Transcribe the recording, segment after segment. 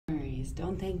Just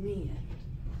don't thank me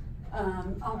yet.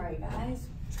 All right, guys.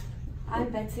 I'm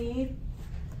Betsy.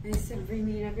 Nice to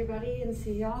re-meet everybody and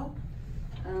see y'all.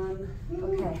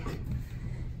 Okay.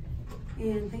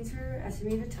 And thanks for asking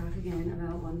me to talk again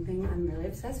about one thing I'm really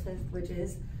obsessed with, which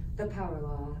is the power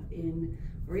law in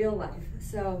real life.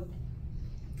 So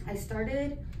I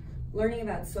started learning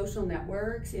about social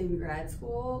networks in grad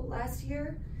school last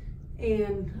year,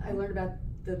 and I learned about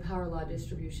the power law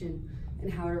distribution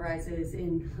and how it arises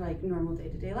in like normal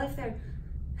day-to-day life there.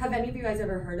 Have any of you guys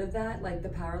ever heard of that, like the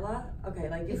power law? Okay,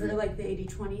 like is it like the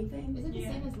 80-20 thing? Is it the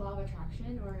same as law of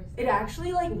attraction, or is it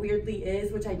actually like weirdly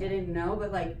is, which I didn't know,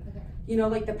 but like, you know,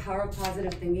 like the power of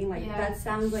positive thinking, like that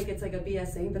sounds like it's like a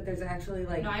BS thing, but there's actually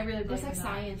like, no, I really there's like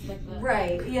science, like the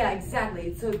right, yeah,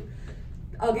 exactly. So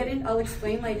I'll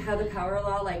explain like how the power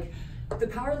law, like the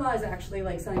power law is actually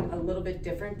like something a little bit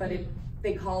different, but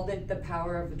they called it the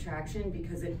power of attraction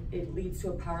because it leads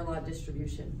to a power law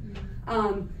distribution.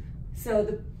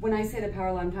 So when I say the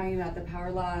power law, I'm talking about the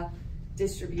power law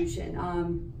distribution.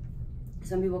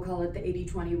 Some people call it the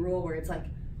 80-20 rule, where it's like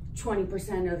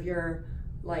 20% of your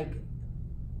like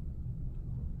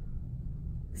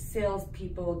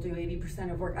salespeople do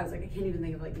 80% of work. I was like, I can't even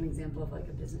think of like an example of like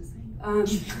a business thing.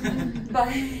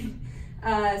 But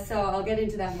so I'll get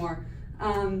into that more.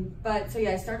 But so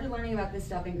yeah, I started learning about this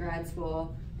stuff in grad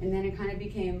school, and then it kind of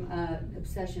became an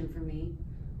obsession for me.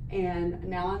 And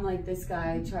now I'm like this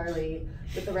guy, Charlie,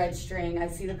 with the red string. I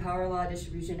see the power law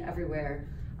distribution everywhere.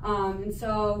 And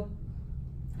so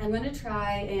I'm gonna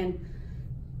try and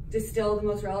distill the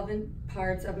most relevant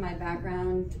parts of my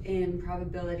background in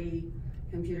probability,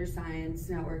 computer science,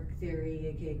 network theory,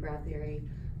 aka graph theory,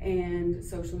 and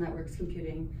social networks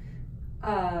computing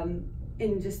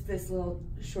in just this little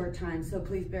short time. So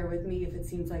please bear with me if it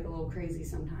seems like a little crazy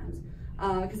sometimes.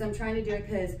 Because I'm trying to do it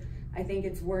because I think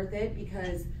it's worth it,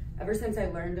 because ever since I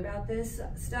learned about this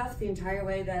stuff, the entire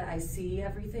way that I see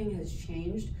everything has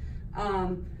changed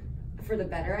for the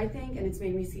better, I think, and it's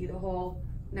made me see the whole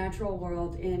natural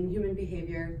world in human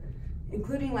behavior,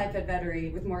 including life at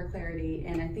Vettery, with more clarity,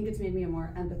 and I think it's made me a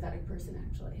more empathetic person,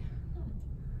 actually.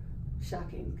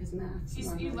 Shocking, because math.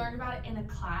 You learned about it in a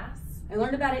class? I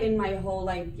learned about it in my whole,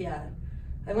 like, yeah.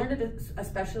 I learned it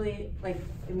especially, like,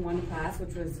 in one class,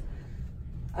 which was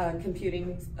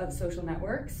computing of social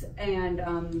networks, and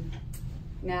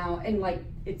now, and like,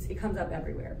 it comes up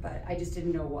everywhere, but I just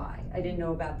didn't know why. I didn't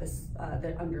know about this,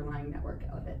 the underlying network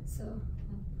of it, so.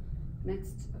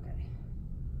 Next, okay.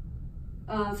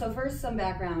 So first, some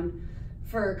background.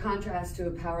 For contrast to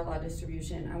a power law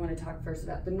distribution, I want to talk first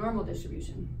about the normal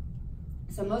distribution.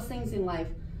 So most things in life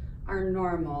are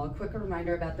normal. A quick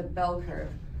reminder about the bell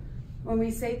curve. When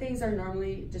we say things are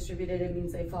normally distributed, it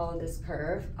means they follow this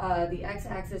curve. The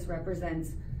x-axis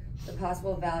represents the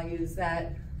possible values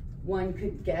that one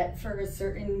could get for a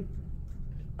certain,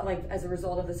 like as a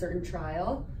result of a certain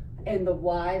trial, and the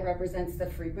y represents the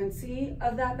frequency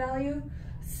of that value.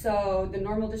 So the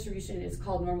normal distribution is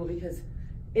called normal because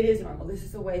it is normal. This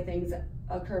is the way things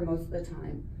occur most of the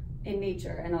time in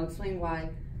nature, and I'll explain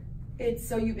why it's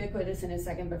so ubiquitous in a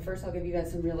second, but first I'll give you guys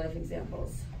some real life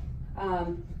examples.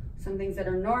 Some things that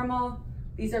are normal.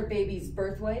 These are babies'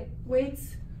 birth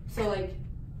weights. So like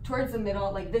towards the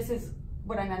middle, like this is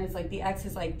what I meant is like the x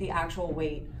is like the actual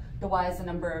weight. The y is the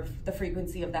number of the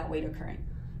frequency of that weight occurring.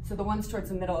 So the ones towards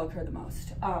the middle occur the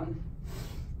most. And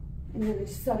then I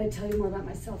just thought I'd tell you more about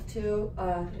myself too.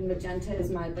 And magenta is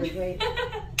my birth weight,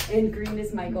 and green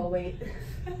is my goal weight.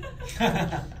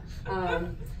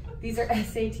 These are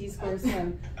SAT scores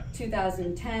from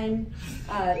 2010.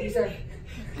 These are.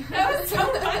 That was so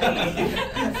funny.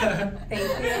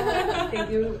 Thank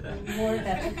you. More of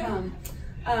that to come.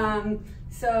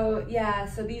 So yeah,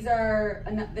 so these are,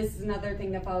 this is another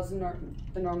thing that follows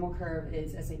the normal curve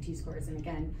is SAT scores. And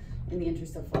again, in the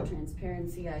interest of full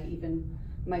transparency, I even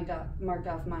marked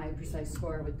off my precise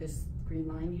score with this green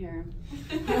line here.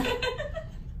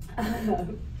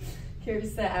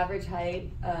 Here's the average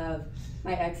height of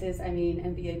my exes, I mean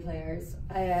NBA players.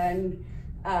 And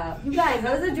you guys,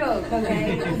 that was a joke,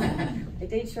 okay? I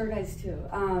date short guys too.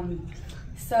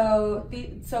 So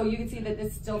you can see that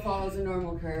this still follows a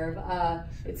normal curve.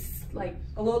 It's like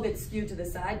a little bit skewed to the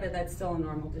side, but that's still a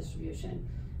normal distribution.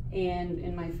 And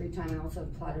in my free time, I also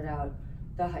plotted out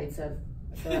the heights of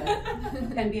the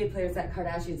NBA players that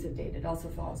Kardashians have dated. Also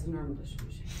follows a normal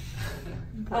distribution.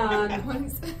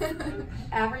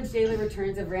 Average daily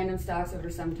returns of random stocks over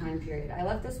some time period. I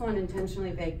left this one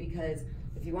intentionally vague because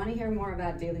if you want to hear more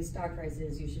about daily stock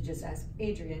prices, you should just ask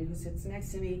Adrian, who sits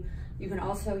next to me. You can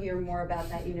also hear more about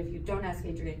that even if you don't ask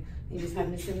Adrian. You just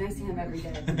happen to sit next to him every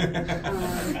day.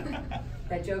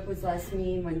 That joke was less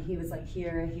mean when he was like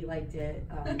here. He liked it.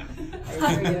 I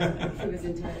assure you, he was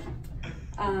into it.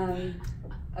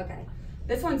 Okay,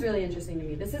 this one's really interesting to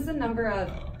me. This is the number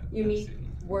of unique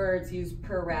words used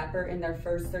per rapper in their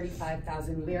first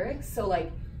 35,000 lyrics. So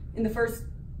like in the first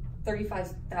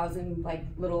 35,000 like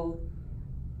little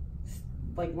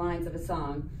like lines of a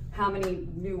song, how many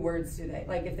new words do they,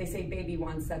 like if they say baby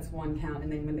once, that's one count,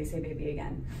 and then when they say baby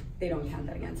again, they don't count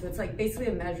that again. So it's like basically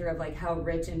a measure of like how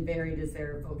rich and varied is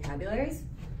their vocabularies.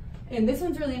 And this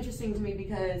one's really interesting to me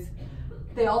because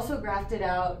they also graphed it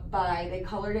out by, they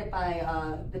colored it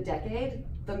by the decade.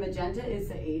 The magenta is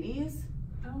the 80s.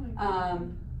 Oh my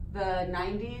God. The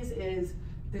 90s is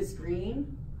this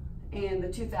green, and the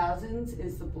 2000s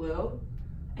is the blue,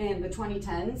 and the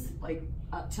 2010s, like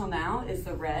up till now, is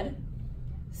the red.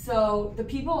 So the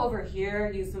people over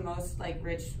here use the most like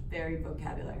rich, varied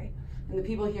vocabulary, and the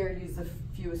people here use the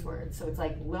fewest words. So it's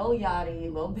like Lil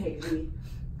Yachty, Lil Baby,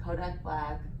 Kodak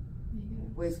Black,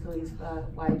 Wiz Khalifa,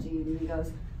 YG,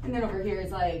 Migos, and then over here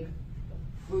is like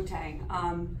Wu-Tang.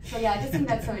 So yeah, I just think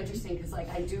that's so interesting because like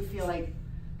I do feel like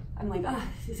I'm like,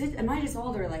 am I just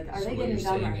old, or like are they getting dumber?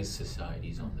 So what you're saying is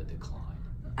society's on the decline.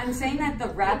 I'm saying that the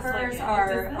rappers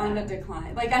are on the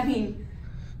decline. Like I mean,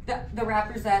 the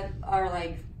rappers that are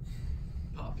like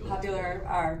popular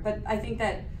are, but I think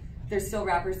that there's still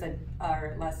rappers that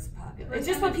are less popular. It's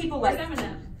just what people like.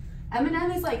 Eminem?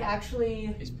 Eminem is like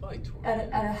actually He's probably at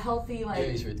a healthy like. Yeah,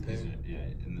 he's right there. Yeah,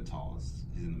 in the tallest.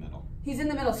 He's in the middle. He's in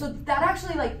the middle. So that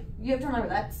actually like you have to remember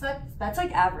that's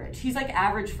like average. He's like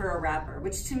average for a rapper,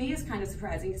 which to me is kind of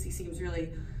surprising because he seems really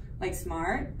like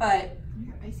smart. But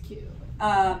Ice Cube.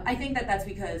 I think that that's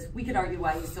because we could argue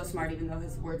why he's still smart even though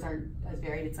his words aren't as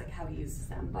varied. It's like how he uses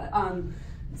them. But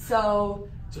so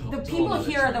the people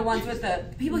here are the ones with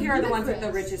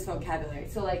the richest vocabulary.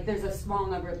 So like there's a small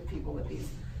number of people with these.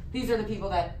 These are the people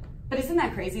that, but isn't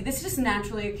that crazy? This just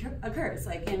naturally occurs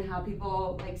like in how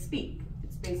people like speak.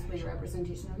 It's basically a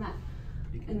representation of that.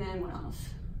 And then what else?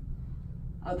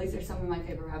 Oh, these are some of my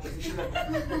favorite rappers. If you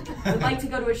would like to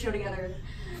go to a show together,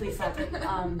 please help me.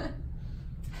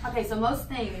 Okay, so most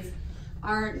things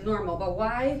aren't normal, but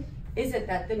why is it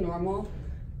that the normal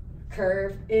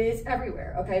curve is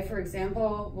everywhere? Okay, for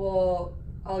example,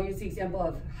 I'll use the example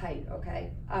of height,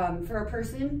 okay? For a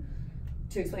person,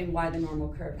 to explain why the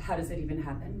normal curve, how does it even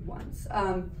happen once?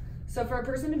 So for a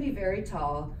person to be very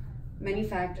tall, many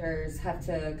factors have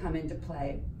to come into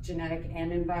play, genetic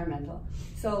and environmental.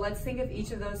 So let's think of each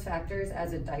of those factors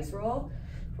as a dice roll,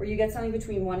 where you get something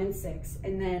between 1 and 6,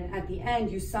 and then at the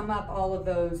end you sum up all of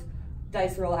those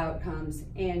dice roll outcomes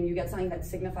and you get something that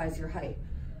signifies your height.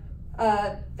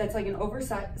 That's like an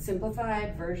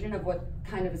oversimplified version of what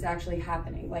kind of is actually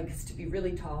happening. Like, 'cause to be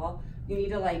really tall, you need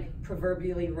to like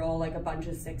proverbially roll like a bunch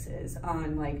of 6s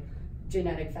on like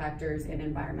genetic factors and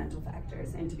environmental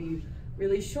factors. And to be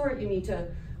really short, you need to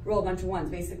roll a bunch of 1s.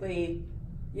 Basically,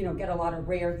 you know, get a lot of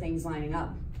rare things lining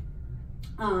up.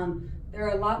 There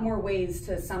are a lot more ways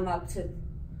to sum up to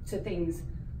things,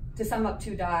 to sum up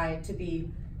 2 die to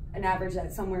be an average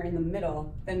that's somewhere in the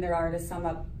middle than there are to sum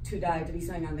up 2 die to be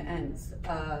something on the ends.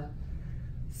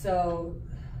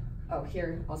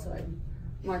 Here also I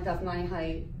marked off my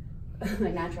height,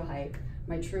 my natural height,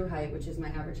 my true height, which is my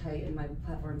average height, and my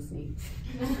platform sneak.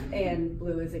 And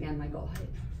blue is again my goal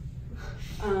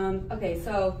height. Okay,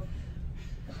 so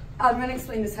I'm gonna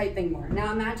explain this height thing more.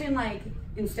 Now imagine like,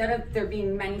 instead of there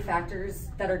being many factors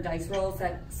that are dice rolls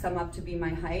that sum up to be my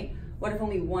height, what if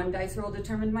only 1 dice roll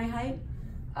determined my height?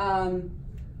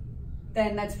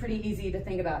 Then that's pretty easy to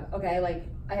think about. Okay, like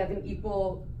I have an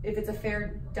equal, if it's a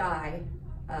fair die,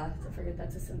 I forget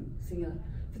that's a singular.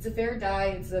 If it's a fair die,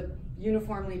 it's a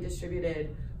uniformly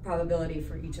distributed probability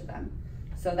for each of them.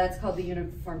 So that's called the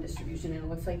uniform distribution, and it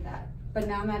looks like that. But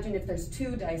now imagine if there's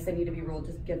 2 dice that need to be rolled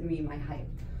to give me my height.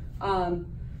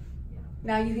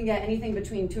 Now you can get anything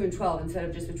between 2 and 12 instead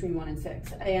of just between 1 and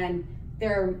 6. And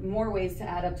there are more ways to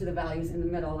add up to the values in the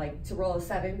middle. Like to roll a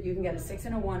 7, you can get a 6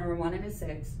 and a 1, or a 1 and a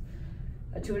 6,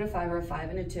 a 2 and a 5, or a 5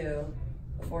 and a 2,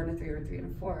 a 4 and a 3, or a 3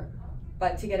 and a 4.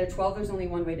 But to get a 12, there's only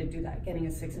one way to do that, getting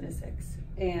a 6 and a 6.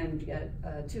 And to get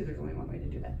a 2, there's only one way to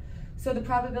do that. So the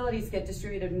probabilities get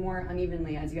distributed more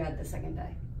unevenly as you add the second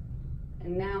die.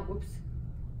 And now, oops,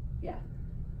 yeah.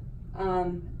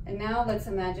 And now let's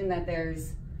imagine that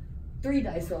there's 3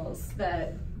 dice rolls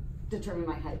that determine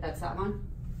my height. That's that one.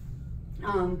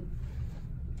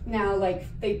 Now, like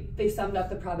they summed up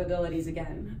the probabilities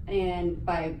again, and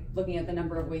by looking at the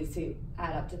number of ways to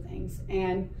add up to things.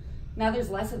 And now there's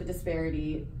less of a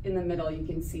disparity in the middle. You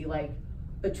can see like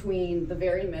between the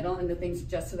very middle and the things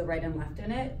just to the right and left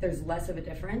in it, there's less of a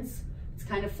difference. It's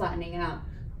kind of flattening out.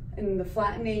 And the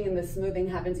flattening and the smoothing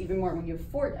happens even more when you have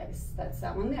 4 dice. That's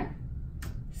that one there.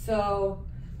 So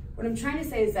what I'm trying to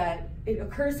say is that it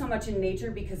occurs so much in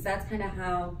nature because that's kind of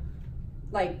how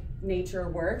like nature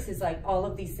works, is like all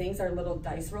of these things are little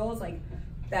dice rolls like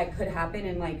that could happen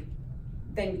and like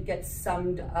then get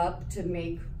summed up to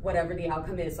make whatever the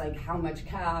outcome is, like how much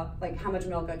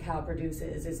milk a cow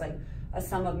produces is like a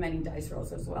sum of many dice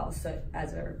rolls as well, so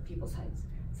as are people's heights.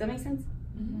 Does that make sense?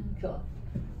 Mm-hmm. Cool.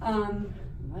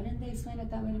 Why didn't they explain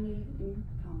it that way to me in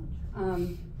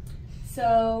college?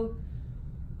 So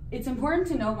it's important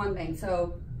to know one thing,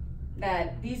 so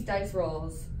that these dice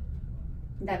rolls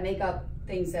that make up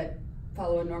things that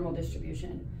follow a normal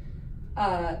distribution,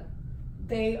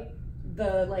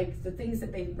 the things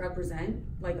that they represent,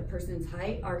 like a person's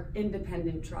height, are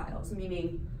independent trials,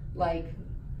 meaning like,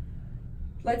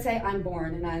 let's say I'm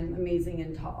born and I'm amazing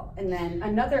and tall, and then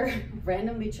another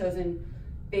randomly chosen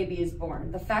baby is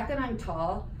born. The fact that I'm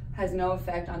tall has no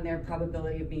effect on their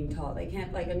probability of being tall. They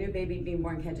can't, like a new baby being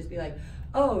born can't just be like,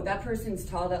 oh, that person's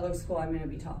tall, that looks cool, I'm gonna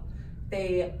be tall.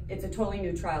 It's a totally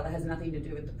new trial that has nothing to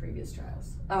do with the previous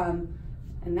trials.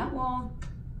 And that will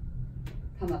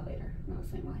come up later, I'll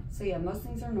explain why. So yeah, most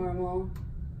things are normal.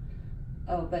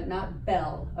 Oh, but not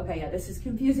Bell. Okay, yeah, this is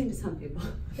confusing to some people.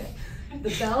 Okay.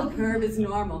 The Bell curve is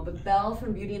normal, but Belle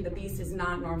from Beauty and the Beast is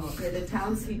not normal. Okay, the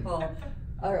townspeople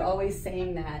are always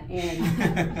saying that,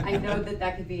 and I know that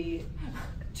that could be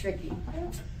tricky.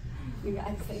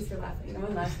 Thanks for laughing. You know,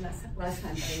 last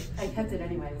time, I kept it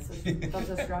anyway. I felt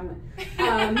so strongly.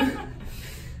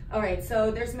 All right,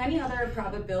 so there's many other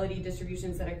probability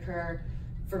distributions that occur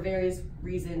for various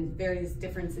reasons, various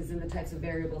differences in the types of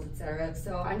variables, etc.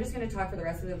 So I'm just going to talk for the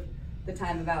rest of the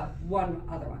time about one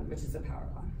other one, which is the power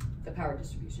law, the power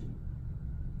distribution.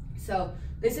 So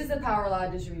this is the power law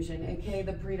distribution, aka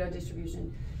the Pareto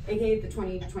distribution, aka the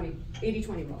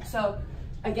 80-20 rule. So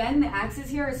again, the axis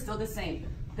here is still the same.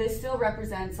 This still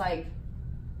represents like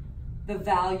the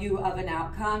value of an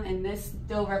outcome, and this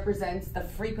still represents the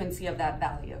frequency of that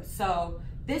value. So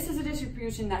this is a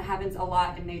distribution that happens a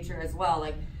lot in nature as well,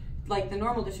 like the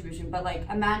normal distribution, but like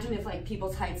imagine if like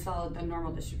people's heights followed the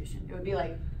normal distribution. It would be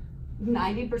like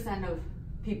 90% of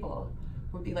people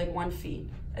would be like 1 feet,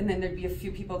 and then there'd be a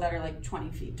few people that are like 20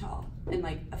 feet tall, and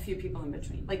like a few people in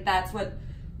between. Like that's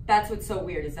what's so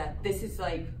weird, is that this is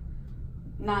like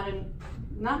not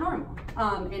normal,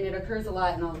 and it occurs a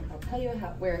lot, and I'll tell you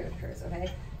where it occurs.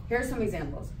 Okay, here are some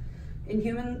examples. In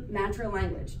human natural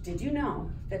language, did you know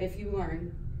that if you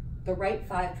learn the right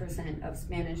 5% of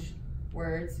Spanish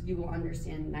words, you will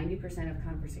understand 90% of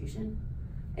conversation?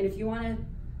 And if you want to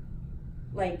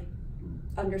like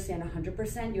understand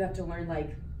 100%, you have to learn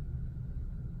like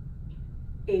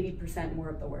 80% more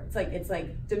of the words. Like it's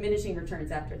like diminishing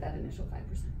returns after that initial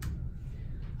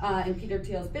 5%. In Peter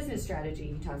Thiel's business strategy,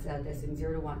 he talks about this in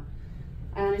 0 to 1.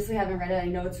 I honestly haven't read it. I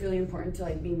know it's really important to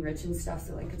like being rich and stuff,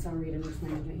 so like could someone read and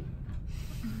explain it to me?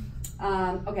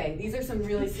 Okay, these are some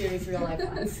really serious real life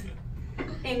ones.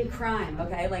 In crime,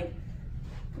 okay, like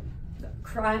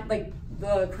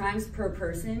the crimes per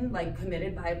person, like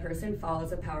committed by a person,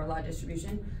 follows a power law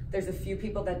distribution. There's a few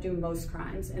people that do most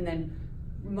crimes, and then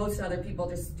most other people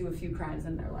just do a few crimes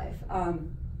in their life.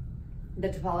 The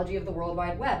topology of the World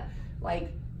Wide Web,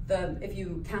 like if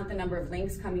you count the number of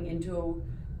links coming into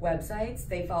websites,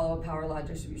 they follow a power law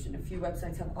distribution. A few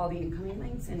websites have all the incoming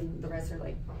links, and the rest are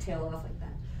like tail off like that.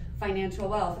 Financial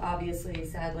wealth, obviously,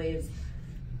 sadly, is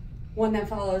one that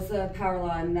follows the power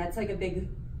law, and that's like a big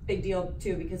deal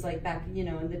too, because like back, you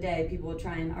know, in the day, people would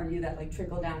try and argue that like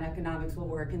trickle down economics will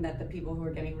work, and that the people who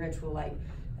are getting rich will like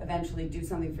eventually do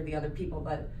something for the other people,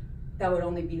 but that would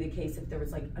only be the case if there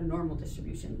was like a normal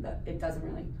distribution. That it doesn't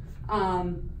really.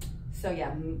 So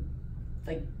yeah,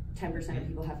 like 10% of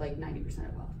people have like 90%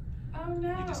 of wealth. Oh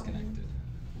no. You disconnected.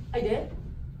 I did?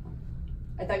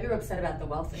 I thought you were upset about the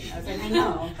wealth thing. I was like, I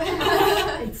know.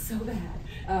 It's so bad.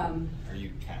 Are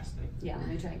you casting? Yeah, let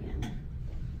me try again.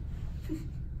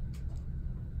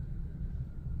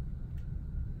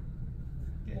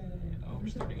 Yay. Oh, we're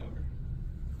starting over.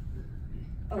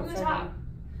 Oh, From the sorry. top.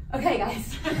 Okay,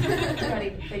 guys.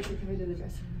 Ready? Thank you. Can we do the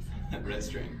dress rehearsal? Red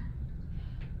string.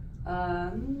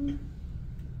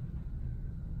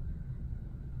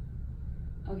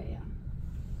 Okay,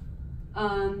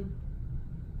 yeah.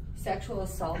 Sexual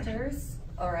assaulters,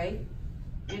 all right?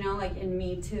 You know, like in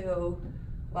Me Too,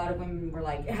 a lot of women were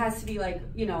like, it has to be like,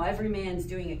 you know, every man's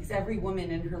doing it, because every woman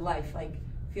in her life like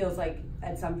feels like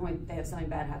at some point they have something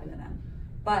bad happen to them.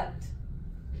 But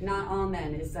not all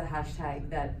men is the hashtag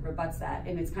that rebuts that.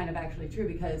 And it's kind of actually true,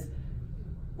 because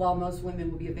while most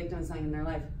women will be a victim of something in their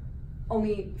life,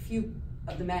 only few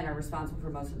of the men are responsible for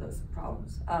most of those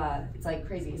problems. It's like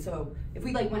crazy. So if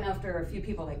we like went after a few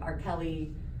people like R.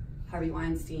 Kelly, Harvey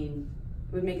Weinstein,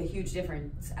 it would make a huge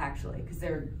difference actually, because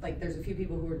there's a few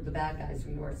people who are the bad guys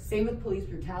from the worst. Same with police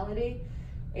brutality.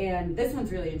 And this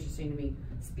one's really interesting to me.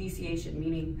 Speciation,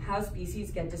 meaning how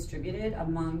species get distributed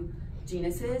among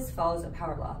genuses, follows a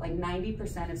power law. Like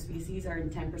 90% of species are in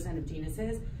 10% of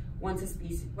genuses. Once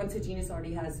a genus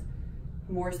already has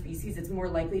more species, it's more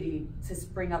likely to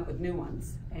spring up with new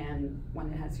ones. And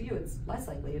when it has few, it's less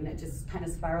likely, and it just kind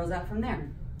of spirals out from there.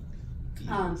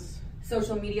 Yes.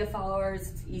 Social media followers,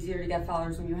 it's easier to get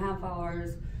followers when you have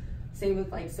followers. Same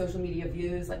with like social media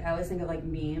views. Like I always think of like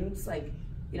memes, like,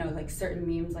 you know, like certain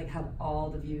memes like have all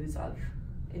the views of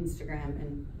Instagram,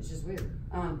 and it's just weird.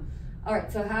 All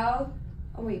right, so how,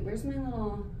 oh wait, where's my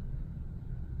little,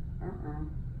 I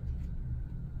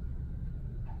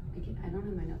don't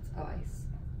have my notes. Oh, I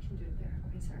can do it there.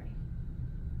 Okay, sorry.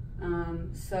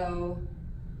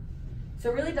 So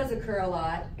it really does occur a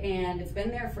lot, and it's been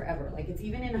there forever. Like it's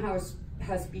even in how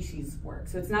species work.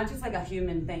 So it's not just like a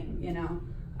human thing, you know?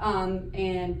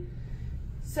 And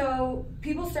so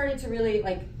people started to really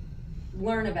like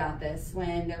learn about this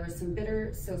when there were some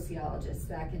bitter sociologists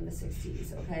back in the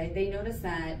 60s, okay? They noticed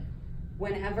that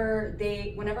whenever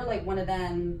like one of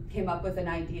them came up with an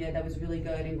idea that was really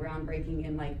good and groundbreaking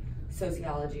in like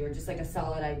sociology, or just like a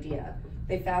solid idea,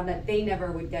 they found that they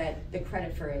never would get the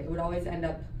credit for it. It would always end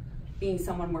up being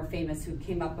someone more famous who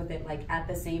came up with it like at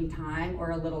the same time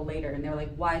or a little later. And they're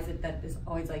like, why is it that this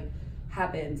always like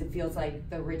happens? It feels like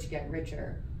the rich get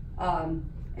richer. And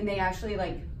they actually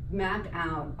like mapped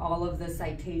out all of the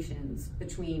citations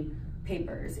between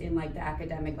papers in like the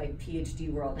academic like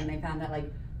PhD world, and they found that like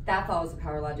that follows the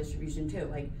power law distribution too.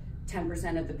 Like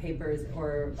 10% of the papers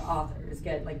or the authors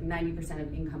get like 90%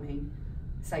 of incoming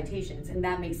citations, and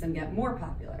that makes them get more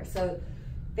popular. So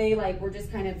they like were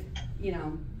just kind of, you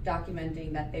know,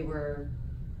 documenting that they were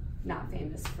not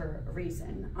famous for a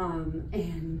reason,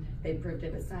 and they proved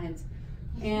it with science.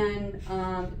 And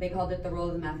they called it the role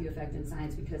of the Matthew effect in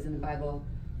science, because in the Bible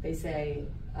they say,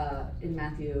 in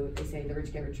Matthew, they say the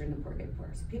rich get richer and the poor get poorer.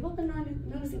 So people have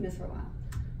been noticing this for a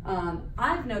while.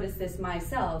 I've noticed this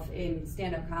myself in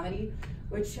stand-up comedy,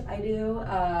 which I do.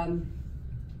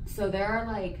 So there are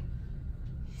like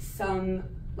some,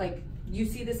 like, you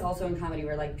see this also in comedy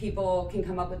where like people can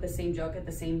come up with the same joke at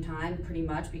the same time, pretty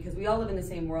much, because we all live in the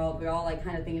same world. We're all like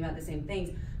kind of thinking about the same things.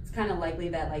 It's kind of likely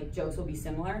that like jokes will be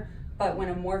similar. But when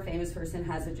a more famous person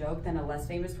has a joke than a less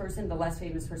famous person, the less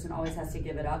famous person always has to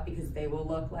give it up, because they will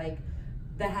look like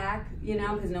the hack, you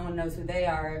know, because no one knows who they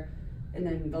are. And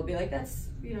then they'll be like, that's,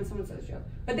 you know, so-and-so's joke.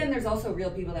 But then there's also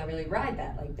real people that really ride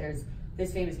that. Like there's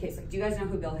this famous case. Like, do you guys know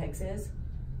who Bill Hicks is?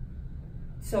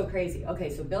 So crazy. Okay,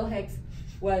 so Bill Hicks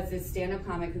was this stand-up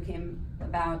comic who came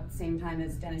about the same time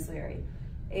as Denis Leary.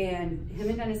 And him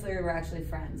and Denis Leary were actually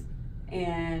friends.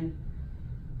 And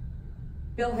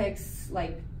Bill Hicks,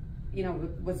 like, you know,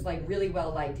 was like really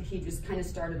well liked. He just kind of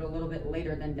started a little bit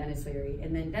later than Denis Leary.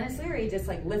 And then Denis Leary just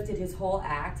like lifted his whole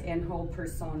act and whole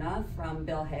persona from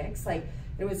Bill Hicks. Like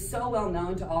it was so well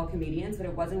known to all comedians, but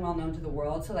it wasn't well known to the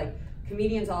world. So like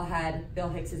comedians all had Bill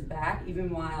Hicks's back, even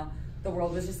while the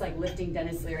world was just like lifting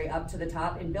Denis Leary up to the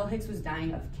top. And Bill Hicks was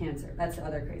dying of cancer. That's the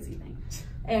other crazy thing.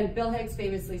 And Bill Hicks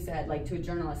famously said, like, to a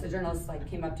journalist like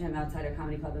came up to him outside a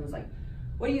comedy club and was like,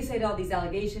 what do you say to all these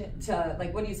allegations,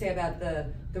 like, what do you say about the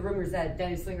rumors that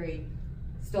Denis Leary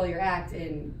stole your act?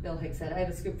 And Bill Hicks said, I have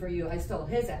a scoop for you. I stole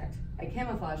his act. I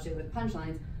camouflaged it with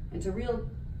punchlines, and to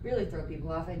really throw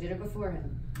people off, I did it before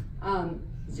him.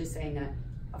 He's just saying that,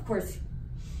 of course,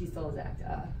 he stole his act.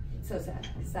 It's so sad.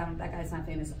 That guy's not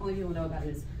famous. Only people know about it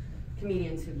is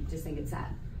comedians who just think it's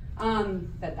sad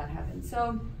that happened.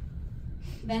 So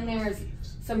then there's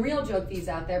some real joke thieves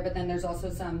out there, but then there's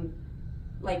also some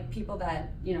like people that,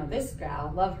 you know, this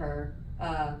gal, love her,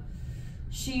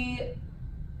 she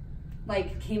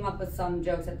like came up with some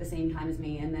jokes at the same time as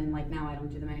me, and then like now I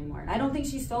don't do them anymore. And I don't think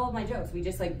she stole my jokes. We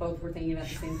just like both were thinking about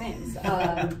the same things.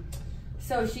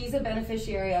 So she's a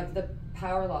beneficiary of the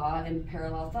power law and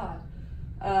parallel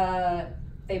thought.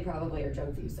 They probably are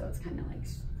joke thieves, so it's kind of like,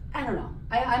 I don't know.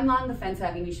 I'm on the fence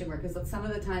having we should work, because some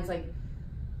of the times, like,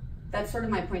 that's sort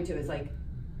of my point too, is like,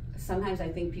 sometimes I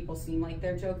think people seem like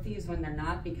they're joke thieves when they're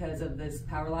not, because of this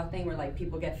power law thing where like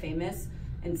people get famous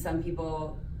and some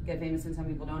people get famous and some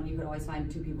people don't. You could always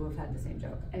find two people who've had the same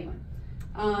joke. Anyway,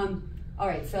 all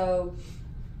right, so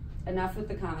enough with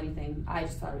the comedy thing. I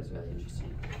just thought it was really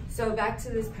interesting. So back to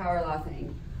this power law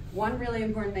thing. one really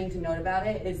important thing to note about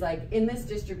it is like in this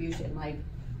distribution, like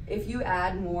if you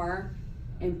add more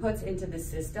inputs into the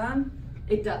system,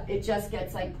 it just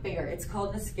gets like bigger. It's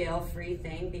called a scale-free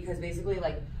thing because basically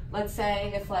like, let's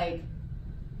say if like,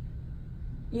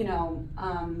 you know,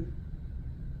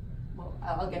 well,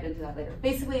 I'll get into that later.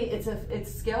 Basically,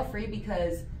 it's scale-free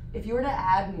because if you were to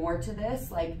add more to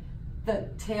this, like the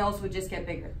tails would just get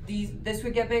bigger. This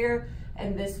would get bigger,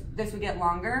 and this would get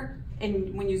longer.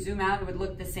 And when you zoom out, it would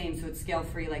look the same, so it's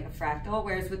scale-free like a fractal.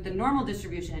 Whereas with the normal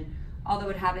distribution, all that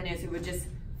would happen is it would just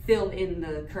fill in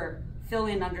under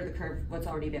the curve what's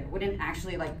already there. It wouldn't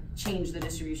actually like change the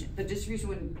distribution. The distribution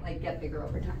wouldn't like get bigger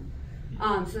over time.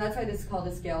 So that's why this is called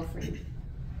a scale-free.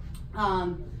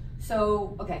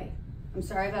 So, okay, I'm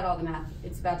sorry about all the math.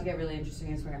 It's about to get really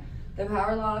interesting, I swear. The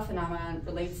power law phenomenon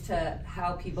relates to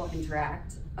how people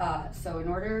interact. So in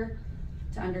order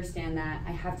to understand that,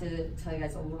 I have to tell you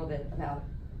guys a little bit about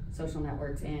social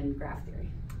networks and graph theory.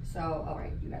 So, all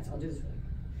right, you guys, I'll do this really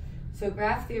quick. So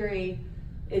graph theory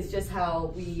is just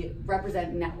how we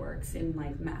represent networks in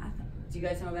like math. Do you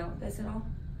guys know about this at all?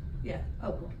 Yeah,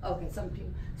 oh cool, okay, some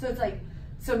people. So it's like,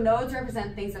 so nodes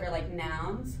represent things that are like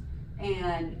nouns,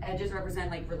 and edges represent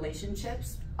like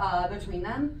relationships between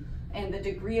them. And the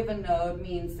degree of a node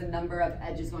means the number of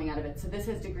edges going out of it. So this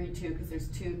has degree 2 because there's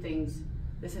 2 things.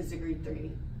 This has degree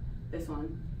 3, this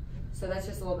one. So that's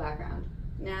just a little background.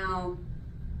 Now,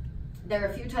 there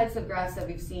are a few types of graphs that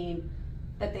we've seen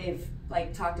that they've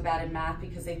like talked about in math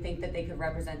because they think that they could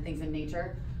represent things in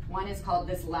nature. One is called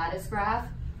this lattice graph,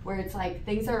 where it's like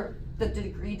the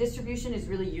degree distribution is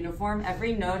really uniform.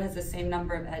 Every node has the same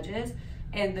number of edges,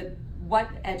 and what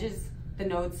edges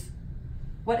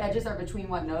are between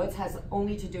what nodes has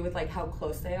only to do with like how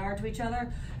close they are to each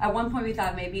other. At one point we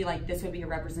thought maybe like this would be a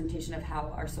representation of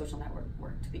how our social network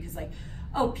worked, because like,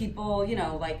 oh, people, you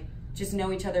know, like just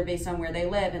know each other based on where they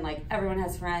live, and like everyone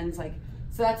has friends, like,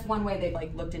 so that's one way they've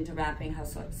like looked into mapping how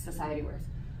society works.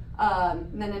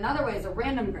 And then another way is a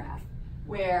random graph,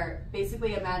 where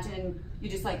basically imagine you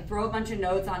just like throw a bunch of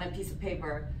nodes on a piece of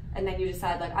paper, and then you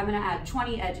decide like, I'm gonna add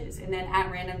 20 edges, and then at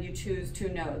random you choose 2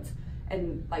 nodes.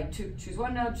 And like choose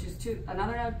one node, choose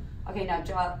another node. Okay, now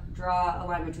draw a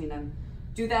line between them.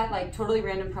 Do that like totally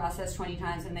random process 20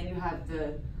 times, and then you have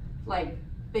the, like,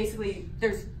 basically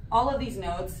there's, all of these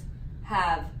nodes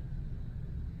have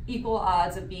equal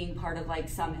odds of being part of like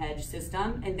some edge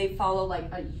system, and they follow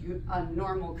like a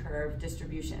normal curve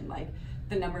distribution, like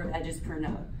the number of edges per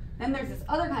node. Then there's this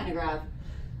other kind of graph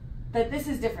that this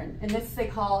is different, and this they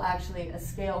call actually a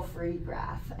scale-free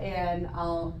graph, and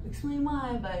I'll explain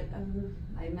why, but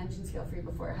I mentioned scale-free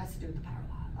before. It has to do with the power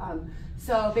law.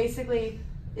 So basically,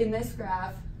 in this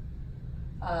graph,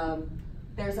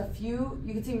 there's a few,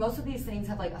 you can see most of these things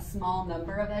have like a small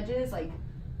number of edges, like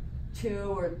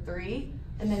 2 or 3,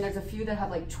 and then there's a few that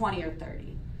have like 20 or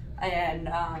 30, and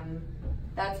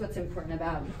that's what's important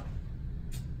about,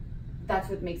 that's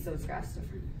what makes those graphs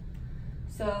different.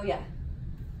 So yeah.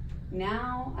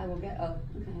 Now I will get, oh,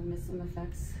 okay, I missed some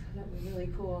effects that were really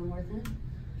cool and worth it.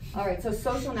 All right, so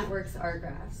social networks are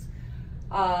graphs.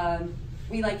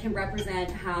 We like can represent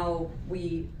how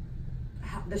the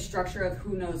structure of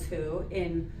who knows who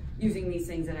in using these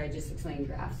things that I just explained,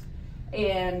 graphs.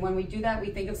 And when we do that, we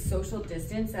think of social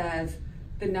distance as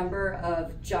the number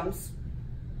of jumps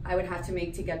I would have to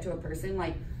make to get to a person.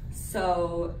 Like,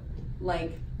 so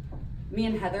like me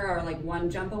and Heather are like 1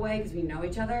 jump away because we know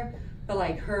each other. But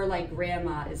like her like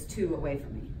grandma is 2 away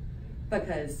from me,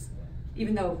 because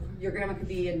even though your grandma could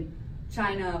be in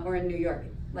China or in New York,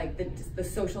 like the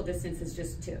social distance is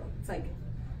just 2. It's like,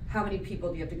 how many people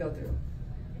do you have to go through?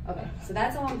 Okay, so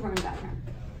that's all important background.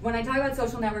 When I talk about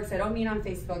social networks, I don't mean on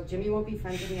Facebook. Jimmy won't be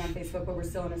friends with me on Facebook, but we're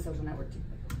still in a social network too.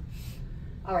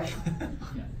 All right,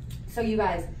 so you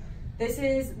guys, there's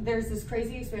this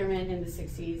crazy experiment in the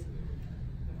 60s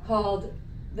called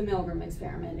the Milgram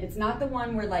experiment. It's not the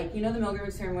one where like, you know the Milgram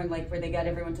experiment where they got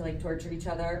everyone to like torture each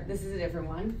other? This is a different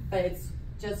one, but it's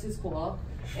just as cool.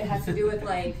 It has to do with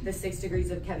like the 6 degrees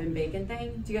of Kevin Bacon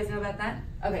thing. Do you guys know about that?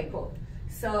 Okay, cool.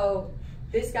 So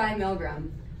this guy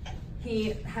Milgram,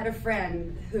 he had a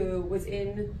friend who was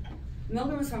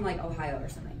Milgram was from like Ohio or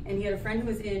something, and he had a friend who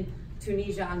was in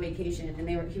Tunisia on vacation,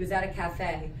 and he was at a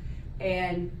cafe,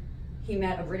 and he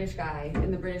met a British guy,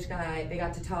 and the British guy, they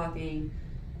got to talking,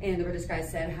 and the British guy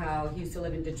said how he used to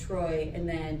live in Detroit, and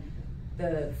then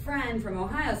the friend from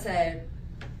Ohio said,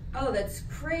 oh, that's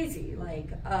crazy. Like,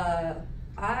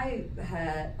 I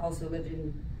had also lived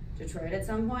in Detroit at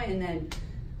some point, and then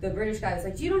the British guy was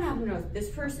like, do you don't happen to know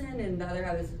this person? And the other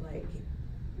guy was like,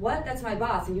 what? That's my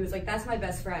boss. And he was like, that's my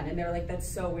best friend. And they were like, that's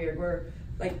so weird. We're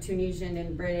like Tunisian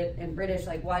and British,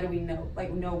 like why do we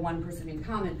know one person in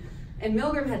common? And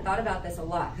Milgram had thought about this a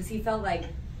lot because he felt like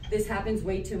this happens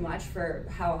way too much for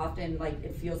how often like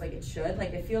it feels like it should.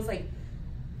 Like it feels like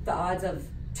the odds of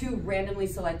two randomly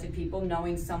selected people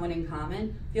knowing someone in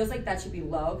common feels like that should be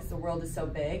low because the world is so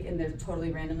big and they're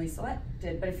totally randomly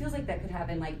selected. But it feels like that could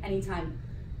happen like anytime.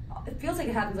 It feels like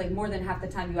it happens like more than half the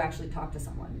time you actually talk to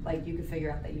someone. Like you could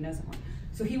figure out that you know someone.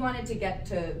 So he wanted to get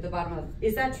to the bottom of,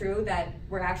 is that true that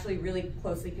we're actually really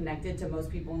closely connected to most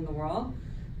people in the world?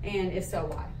 And if so,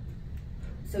 why?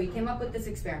 So he came up with this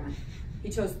experiment. He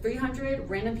chose 300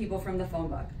 random people from the phone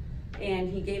book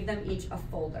and he gave them each a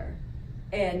folder.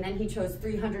 And then he chose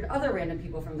 300 other random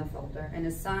people from the folder and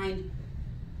assigned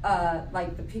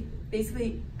with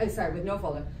no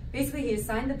folder. Basically, he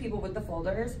assigned the people with the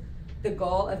folders the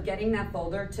goal of getting that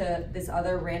folder to this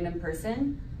other random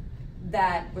person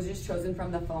that was just chosen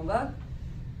from the phone book.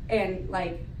 And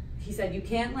like, he said, you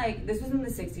can't like, this was in the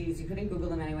 60s, you couldn't Google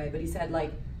them anyway, but he said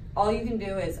like, all you can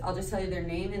do is, I'll just tell you their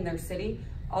name and their city,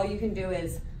 all you can do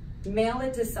is mail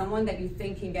it to someone that you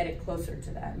think can get it closer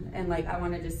to them. And like, I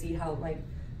wanted to see how like,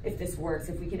 if this works,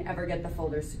 if we can ever get the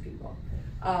folders to people.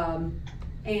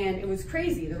 And it was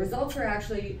crazy. The results were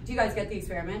actually, do you guys get the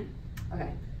experiment?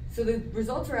 Okay. So the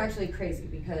results were actually crazy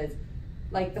because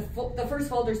like the first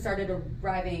folder started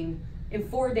arriving in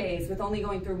 4 days with only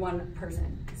going through one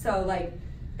person. So like,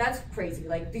 that's crazy.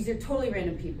 Like these are totally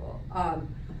random people.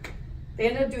 They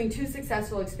ended up doing 2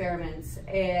 successful experiments,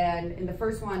 and in the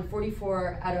first one,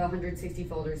 44 out of 160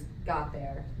 folders got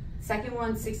there. Second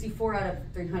one, 64 out of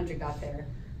 300 got there.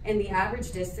 And the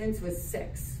average distance was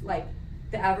 6. Like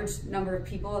the average number of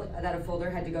people that a folder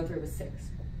had to go through was 6.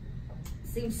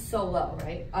 Seems so low,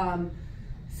 right?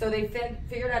 So they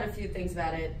figured out a few things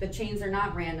about it. The chains are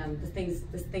not random, the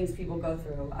things people go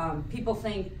through. People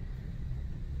think,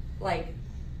 like,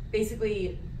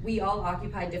 basically, we all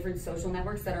occupy different social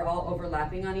networks that are all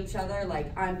overlapping on each other.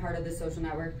 Like, I'm part of the social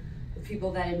network of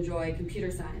people that enjoy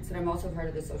computer science, and I'm also part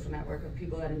of the social network of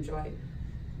people that enjoy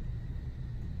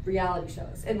reality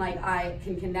shows. And like, I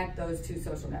can connect those 2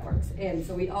 social networks. And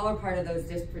so we all are part of those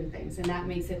different things, and that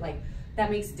makes it like, that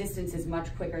makes distances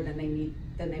much quicker than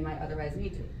they might otherwise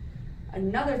need to.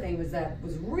 Another thing was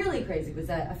really crazy was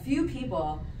that a few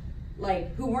people,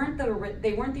 like who weren't the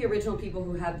original people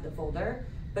who had the folder,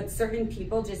 but certain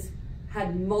people just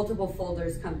had multiple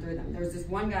folders come through them. There was this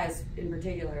one guy in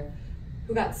particular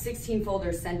who got 16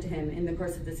 folders sent to him in the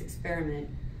course of this experiment,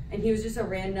 and he was just a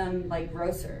random like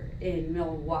grocer in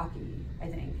Milwaukee, I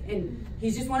think. And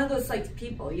he's just one of those like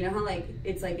people, you know how like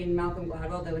it's like in Malcolm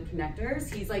Gladwell, the connectors,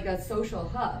 he's like a social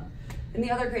hub. And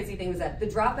the other crazy thing was that the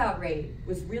dropout rate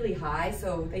was really high,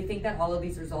 so they think that all of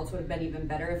these results would have been even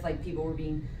better if like people were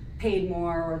being paid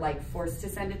more or like forced to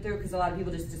send it through, because a lot of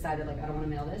people just decided like, I don't want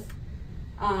to mail this.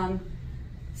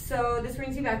 So this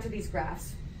brings me back to these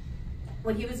graphs.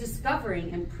 What he was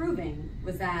discovering and proving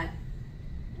was that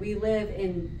we live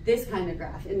in this kind of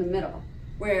graph in the middle,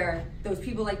 where those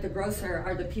people like the grocer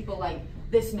are the people like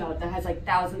this node that has like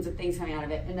thousands of things coming out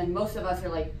of it, and then most of us are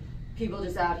like people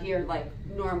just out here like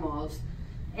normals.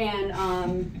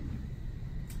 And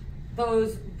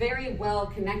those very well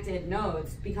connected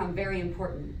nodes become very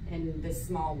important in this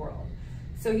small world.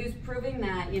 So he was proving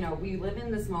that, you know, we live in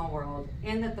the small world,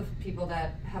 and that the people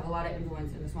that have a lot of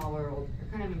influence in the small world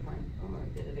are kind of important. Oh,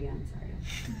 I did it again, sorry.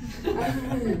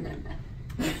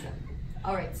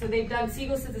 All right, so they've done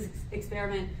Siegel's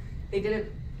experiment. They did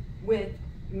it with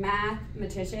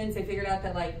mathematicians. They figured out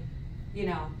that, like, you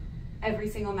know, every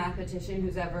single mathematician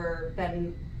who's ever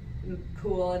been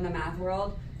cool in the math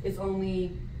world is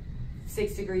only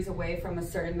 6 degrees away from a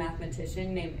certain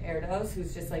mathematician named Erdos,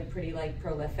 who's just like pretty like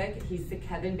prolific. He's the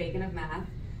Kevin Bacon of math.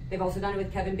 They've also done it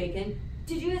with Kevin Bacon.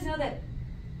 Did you guys know that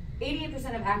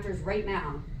 88% of actors right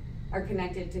now are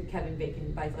connected to Kevin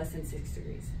Bacon by less than 6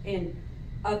 degrees? And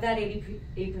of that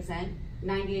 88%,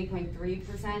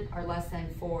 98.3% are less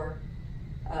than 4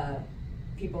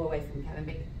 people away from Kevin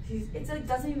Bacon. It's like,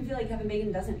 doesn't even feel like Kevin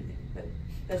Bacon does anything, but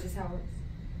that's just how it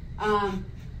works.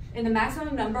 And the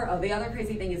maximum number, the other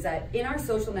crazy thing is that in our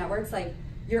social networks, like,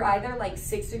 you're either like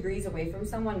 6 degrees away from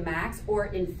someone max or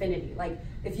infinity. Like,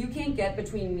 if you can't get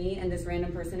between me and this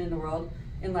random person in the world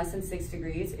in less than 6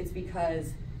 degrees, it's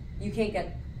because we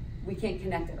can't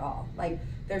connect at all. Like,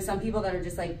 there's some people that are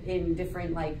just like in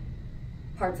different like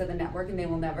parts of the network, and they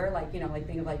will never, like, you know, like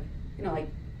think of like, you know, like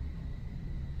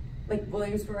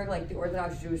Williamsburg, like the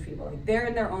Orthodox Jewish people, like they're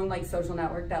in their own like social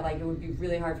network that like it would be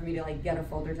really hard for me to like get a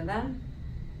folder to them.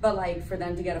 But like for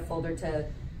them to get a folder to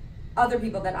other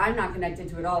people that I'm not connected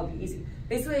to at all would be easy.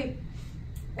 Basically,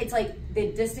 it's like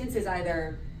the distance is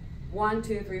either 1,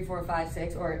 2, 3, 4, 5,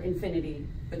 6, or infinity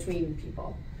between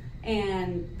people.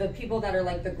 And the people that are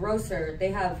like the grosser,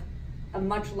 they have a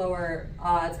much lower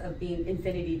odds of being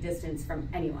infinity distance from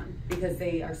anyone because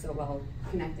they are so well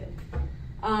connected.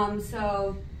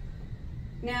 So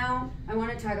now I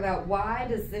want to talk about why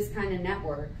does this kind of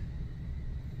network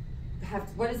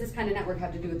what does this kind of network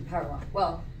have to do with the power law?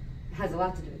 Well, it has a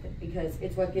lot to do with it because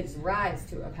it's what gives rise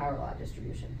to a power law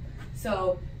distribution.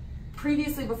 So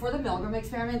previously, before the Milgram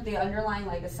experiment, the underlying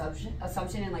like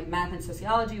assumption in like math and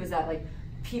sociology was that like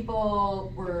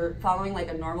people were following like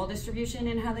a normal distribution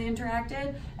in how they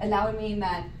interacted, and that would mean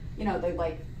that, you know,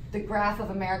 the graph of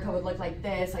America would look like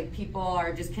this, like people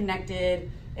are just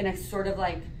connected in a sort of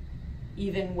like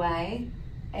even way,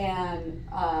 and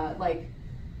like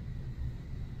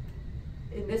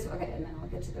in this, okay, and then I'll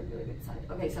get to the really good side.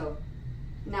 Okay, so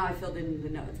now I filled in the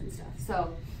nodes and stuff.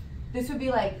 So this would be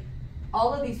like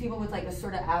all of these people with like a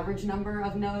sort of average number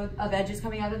of edges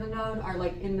coming out of the node are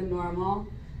like in the normal,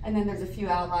 and then there's a few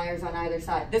outliers on either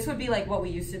side. This would be like what we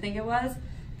used to think it was,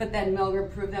 but then Milgram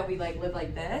proved that we like live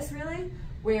like this, really,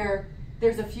 where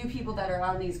there's a few people that are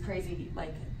on these crazy,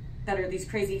 like, that are these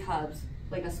crazy hubs,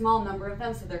 like a small number of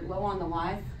them, so they're low on the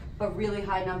Y, but really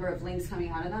high number of links coming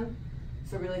out of them,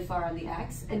 so really far on the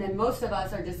X, and then most of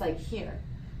us are just like here.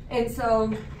 And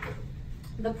so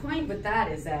the point with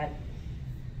that is that,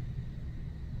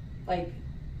 like,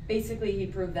 basically he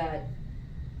proved that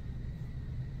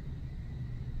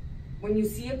when you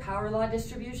see a power law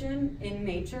distribution in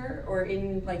nature or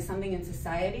in like something in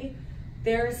society,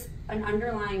 there's an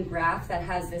underlying graph that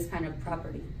has this kind of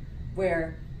property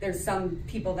where there's some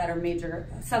people that are major,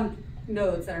 some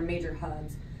nodes that are major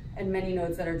hubs, and many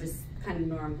nodes that are just kind of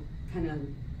norm,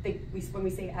 when we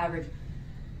say average,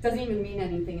 doesn't even mean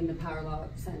anything in the power law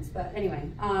sense. But anyway,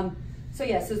 so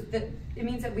yeah, so it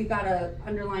means that we've got an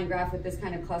underlying graph with this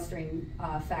kind of clustering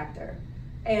factor.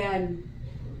 And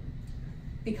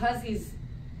because these,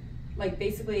 like,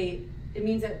 basically, it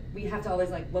means that we have to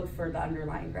always like look for the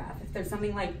underlying graph. If there's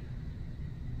something like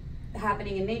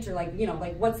happening in nature, like, you know,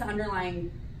 like what's the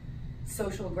underlying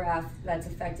social graph that's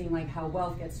affecting like how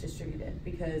wealth gets distributed,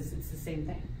 because it's the same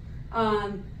thing.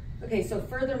 Okay, so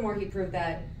furthermore, he proved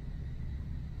that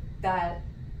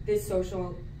this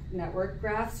social network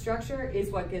graph structure is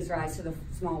what gives rise to the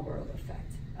small world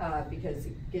effect, because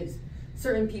it gives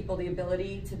certain people the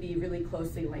ability to be really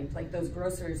closely linked. Like those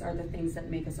grocers are the things that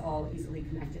make us all easily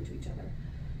connected to each other.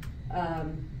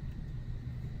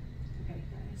 Okay,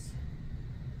 guys.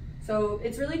 So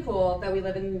it's really cool that we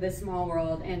live in this small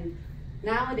world, and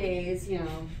nowadays, you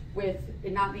know, with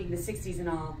it not being the 60s and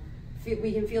all,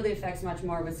 we can feel the effects much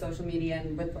more with social media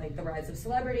and with like the rise of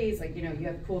celebrities. Like, you know, you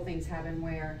have cool things happen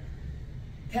where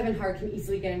Kevin Hart can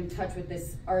easily get in touch with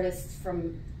this artist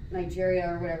from Nigeria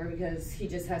or whatever, because he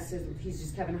just has to, he's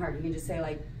just Kevin Hart. He can just say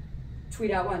like,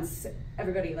 tweet out once,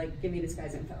 everybody like, give me this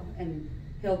guy's info, and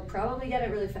he'll probably get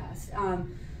it really fast.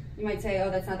 You might say,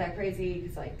 oh, that's not that crazy,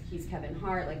 because like, he's Kevin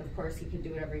Hart, like of course he can do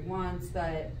whatever he wants,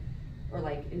 but, or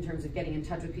like in terms of getting in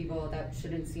touch with people, that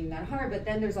shouldn't seem that hard. But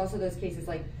then there's also those cases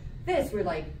like this, where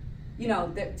like, you know,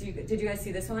 did you guys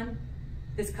see this one?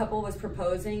 This couple was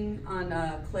proposing on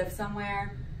a cliff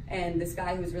somewhere, and this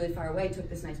guy who was really far away took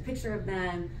this nice picture of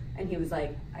them, and he was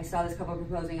like, I saw this couple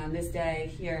proposing on this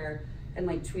day here, and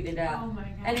like tweeted out. Oh my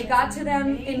God, and it got to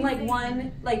them in like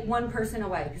one person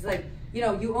away, because like, you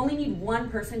know, you only need one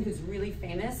person who's really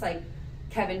famous, like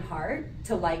Kevin Hart,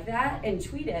 to like that and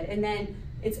tweet it, and then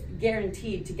it's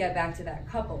guaranteed to get back to that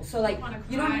couple. So like,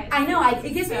 you don't, I know,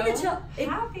 it gives me the chill.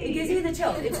 It gives me the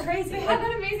chills. It's crazy. They have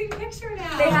that amazing picture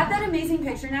now. They have that amazing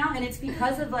picture now, and it's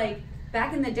because of like,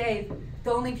 back in the day,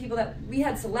 the only people that, we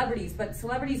had celebrities, but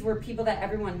celebrities were people that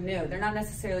everyone knew. They're not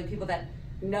necessarily people that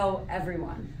know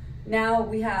everyone. Now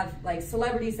we have like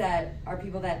celebrities that are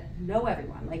people that know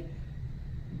everyone. Like,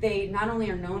 they not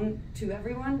only are known to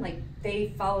everyone, like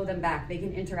they follow them back, they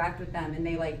can interact with them, and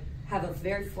they like have a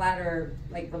very flatter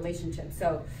like relationship.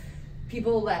 So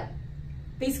people that,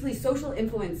 basically social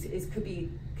influence could be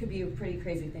a pretty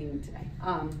crazy thing today.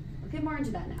 I'll get more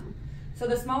into that now. So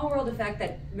the small world effect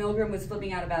that Milgram was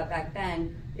flipping out about back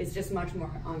then is just much more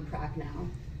on crack now.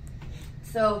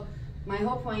 So my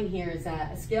whole point here is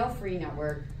that a scale-free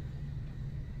network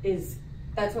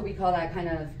that's what we call that kind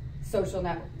of social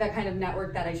network, that kind of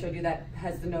network that I showed you that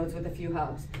has the nodes with a few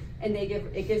hubs. And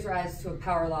it gives rise to a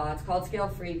power law. It's called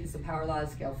scale-free because the power law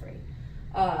is scale-free,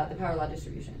 the power law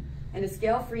distribution. And a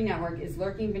scale-free network is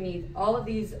lurking beneath all of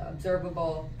these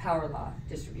observable power law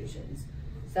distributions.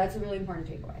 So that's a really important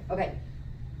takeaway. Okay,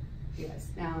 you guys,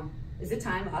 now, is the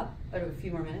time up? Or a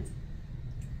few more minutes?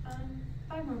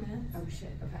 5 more minutes. Oh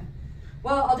shit, okay.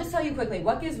 Well, I'll just tell you quickly,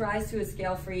 what gives rise to a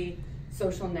scale-free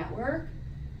social network?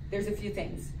 There's a few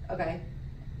things, okay?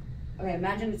 Okay,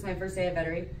 imagine it's my first day at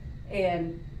Vettery,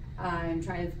 and I'm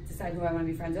trying to decide who I want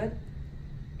to be friends with,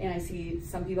 and I see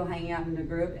some people hanging out in a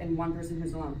group and one person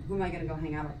who's alone. Who am I going to go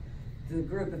hang out with? The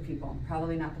group of people,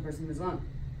 probably not the person who's alone.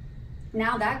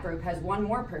 Now that group has one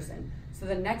more person, so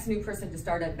the next new person to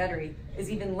start at Vettery is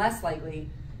even less likely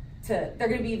they're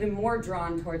going to be even more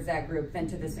drawn towards that group than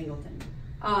to the singleton.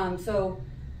 So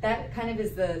that kind of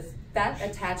is that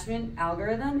attachment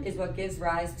algorithm is what gives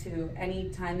rise to any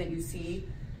time that you see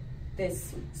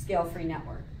this scale-free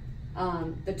network.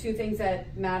 The two things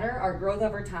that matter are growth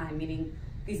over time, meaning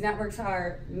these networks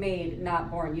are made, not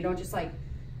born. You don't just like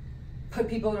put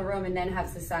people in a room and then have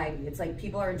society. It's like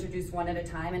people are introduced one at a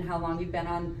time, and how long you've been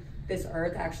on this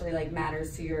earth actually like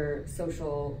matters to your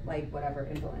social like whatever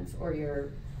influence, or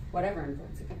your whatever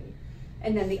influence it could be.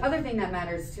 And then the other thing that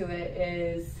matters to it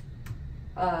is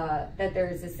that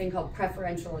there's this thing called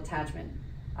preferential attachment,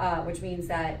 which means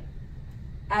that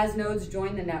as nodes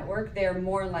join the network, they're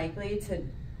more likely to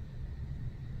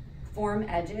form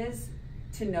edges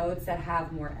to nodes that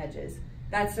have more edges.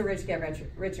 That's the rich get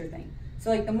richer thing. So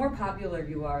like the more popular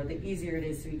you are, the easier it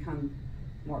is to become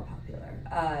more popular.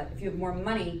 If you have more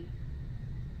money,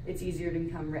 it's easier to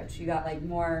become rich. You got like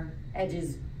more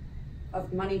edges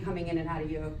of money coming in and out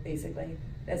of you, basically.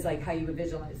 That's like how you would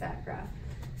visualize that graph.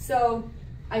 So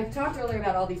I talked earlier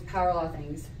about all these power law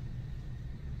things.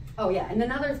 Oh yeah, and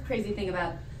another crazy thing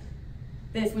about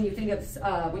this, when you think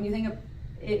of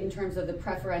it in terms of the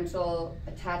preferential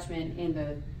attachment in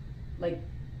the like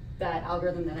that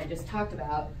algorithm that I just talked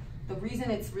about, the reason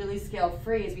it's really scale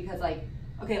free is because like,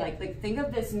 okay, like think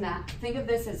of this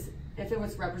as if it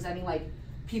was representing like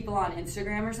people on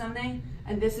Instagram or something,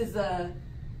 and these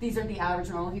are the average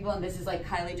normal people, and this is like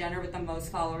Kylie Jenner with the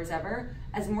most followers ever.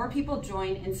 As more people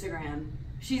join Instagram,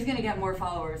 she's gonna get more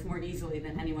followers more easily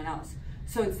than anyone else.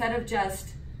 So instead of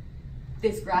just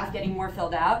this graph getting more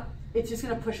filled out, it's just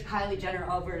gonna push Kylie Jenner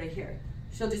over to here.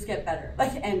 She'll just get better.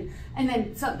 Like, and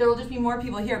then there will just be more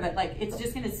people here, but like, it's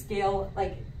just gonna scale,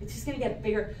 like, it's just gonna get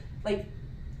bigger. Like,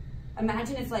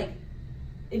 imagine it's like,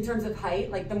 in terms of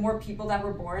height, like the more people that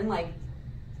were born, like,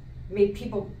 made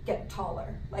people get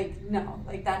taller. Like, no,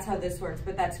 like that's how this works,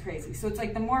 but that's crazy. So it's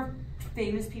like the more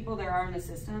famous people there are in the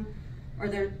system, or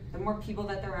the more people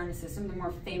that there are in the system, the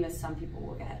more famous some people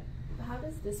will get. But how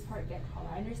does this part get taller?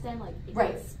 I understand like it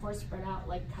right. gets more spread out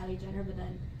like Kylie Jenner, but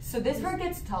then... So this part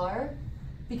gets taller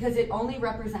because it only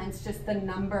represents just the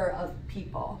number of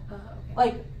people. Okay.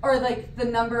 Like, or like the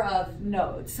number of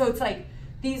nodes. So it's like,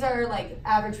 these are like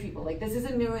average people. Like this is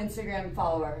a new Instagram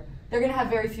follower. They're gonna have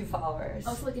very few followers.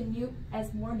 Also, like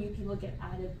as more new people get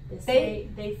added, they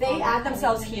add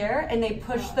themselves here, and they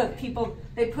push the people.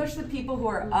 They push the people who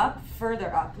are up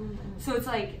further up. So it's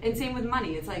like, and same with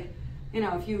money. It's like, you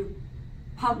know, if you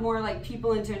pump more like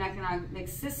people into an economic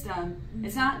system,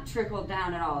 it's not trickled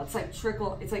down at all. It's like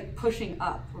it's like pushing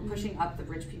up. We're pushing up the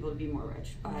rich people to be more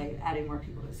rich by adding more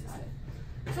people to society.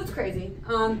 So it's crazy.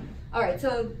 All right,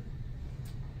 so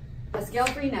a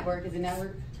scale-free network is a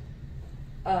network.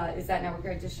 Is that network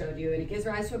I just showed you, and it gives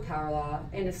rise to a power law.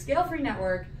 And a scale-free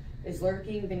network is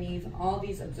lurking beneath all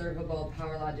these observable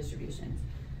power law distributions.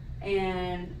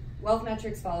 And wealth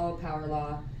metrics follow a power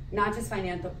law, not just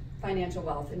financial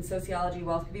wealth. In sociology,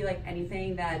 wealth could be like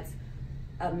anything that's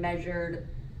a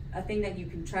thing that you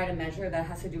can try to measure that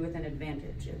has to do with an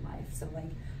advantage in life. So like,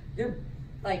 you're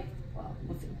like, well,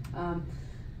 we'll see.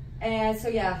 And so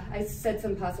yeah, I said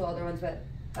some possible other ones, but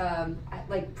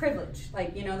like privilege,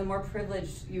 like, you know, the more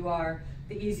privileged you are,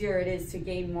 the easier it is to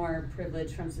gain more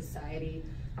privilege from society,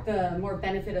 the more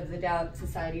benefit of the doubt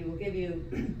society will give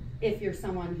you if you're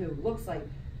someone who looks like,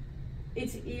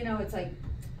 it's, you know, it's like,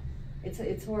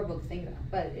 it's horrible to think about,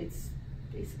 but it's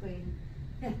basically,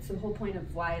 yeah, it's the whole point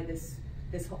of why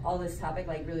all this topic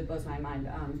like really blows my mind.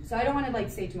 So I don't want to like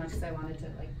say too much because I wanted to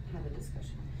like have a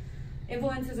discussion.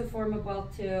 Influence is a form of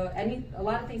wealth too. A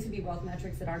lot of things could be wealth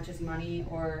metrics that aren't just money,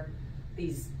 or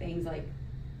these things like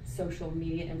social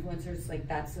media influencers, like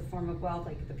that's a form of wealth,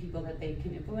 like the people that they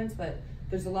can influence, but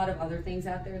there's a lot of other things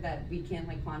out there that we can't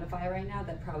like quantify right now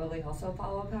that probably also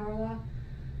follow a power law.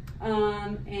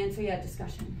 And so yeah,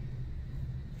 discussion.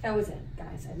 That was it,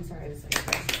 guys. I'm sorry I was like,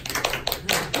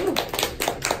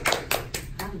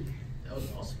 That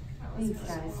was awesome. thanks,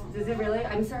 guys. Does it really?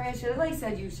 I'm sorry, I should have like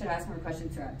said you should ask more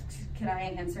questions throughout. Can I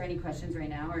answer any questions right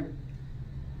now, or do you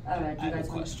I have guys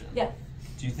a question. Yeah.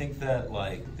 Do you think that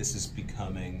like this is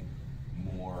becoming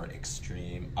more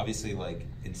extreme? Obviously, like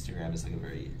Instagram is like a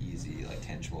very easy, like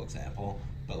tangible example,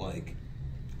 but like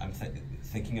I'm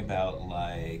thinking about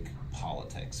like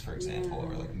politics, for example,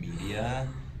 or like media,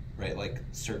 right? Like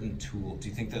certain tool. Do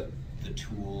you think that the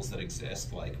tools that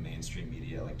exist, like mainstream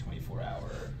media, like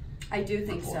 24-hour I do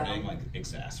think reporting, so. like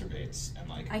exacerbates and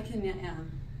like I can, yeah.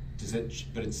 Does it?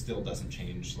 But it still doesn't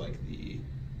change like the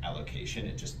allocation.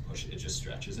 It just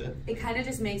stretches it. It kind of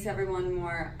just makes everyone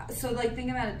more. So like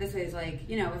think about it this way: is like,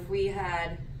 you know,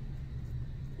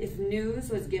 if news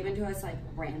was given to us like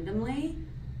randomly,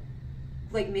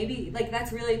 like maybe like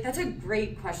that's a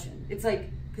great question. It's like,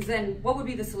 because then what would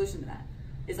be the solution to that?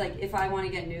 Is like, if I want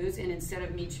to get news and instead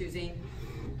of me choosing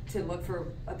to look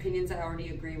for opinions I already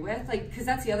agree with, like, because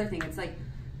that's the other thing. It's like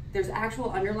there's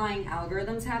actual underlying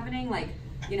algorithms happening. Like,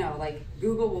 you know, like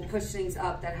Google will push things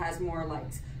up that has more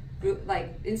likes.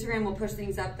 Like Instagram will push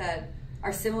things up that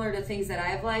are similar to things that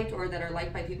I've liked or that are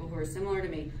liked by people who are similar to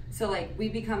me. So like we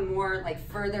become more like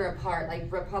further apart.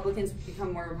 Like Republicans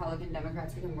become more Republican,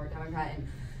 Democrats become more Democrat,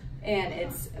 and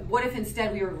it's, what if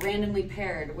instead we were randomly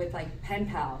paired with like pen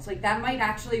pals? Like that might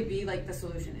actually be like the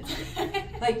solution.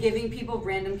 It's like giving people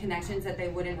random connections that they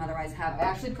wouldn't otherwise have. I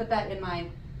actually put that in my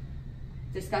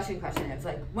discussion question. It was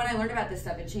like, when I learned about this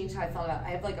stuff, it changed how I felt about, I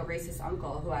have like a racist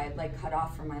uncle who I had like cut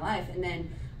off from my life. And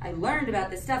then I learned about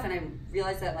this stuff and I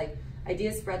realized that like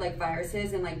ideas spread like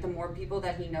viruses, and like the more people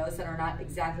that he knows that are not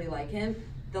exactly like him,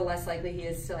 the less likely he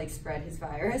is to like spread his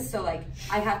virus. So like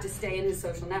I have to stay in his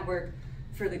social network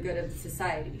for the good of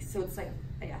society. So it's like,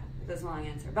 yeah, that's a long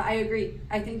answer. But I agree.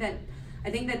 I think that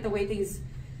the way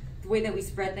that we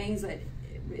spread things like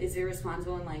is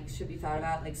irresponsible and like should be thought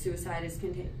about. Like suicide is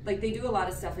like they do a lot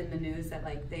of stuff in the news that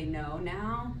like they know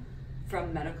now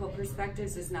from medical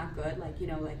perspectives is not good. Like, you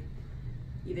know, like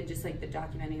even just like the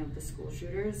documenting of the school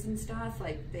shooters and stuff,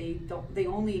 like they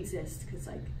only exist because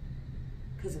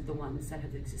of the ones that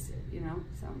have existed, you know?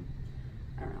 So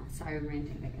I don't know, sorry I'm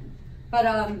ranting again.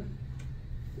 But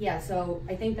yeah, so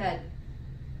I think that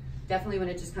definitely when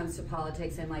it just comes to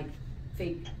politics and like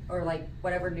fake or like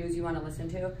whatever news you want to listen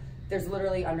to, there's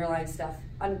literally underlying stuff,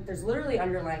 there's literally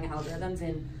underlying algorithms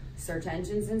in search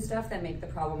engines and stuff that make the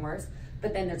problem worse.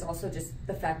 But then there's also just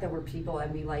the fact that we're people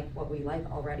and we like what we like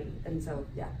already. And so,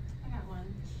 yeah. I got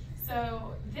one.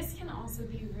 So this can also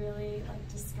be really like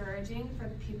discouraging for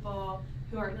the people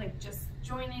who are like just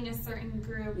joining a certain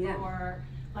group, yeah. Or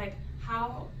like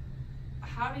how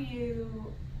do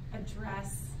you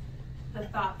address the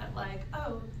thought that like,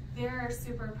 oh, they're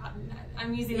super popular.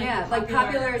 I'm using like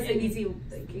popular is an easy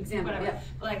example. Whatever. Yeah.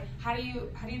 But like how do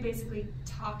you basically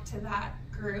talk to that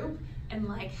group and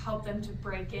like help them to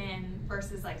break in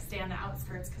versus like stay on the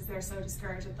outskirts because they're so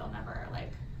discouraged that they'll never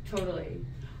like. Totally.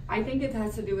 I think it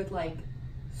has to do with like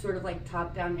sort of like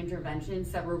top-down interventions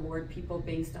that reward people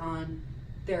based on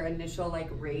their initial like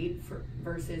rate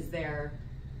versus their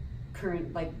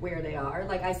current like where they are.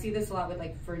 Like I see this a lot with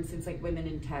like, for instance, like women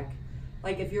in tech.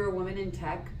 Like if you're a woman in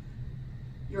tech,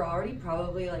 you're already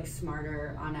probably like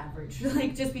smarter on average.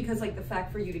 Like just because like the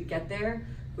fact for you to get there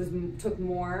took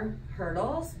more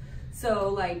hurdles. So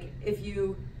like if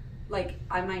you, like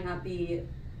I might not be,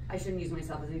 I shouldn't use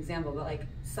myself as an example, but like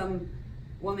some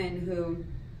woman who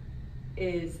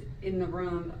is in the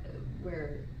room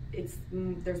where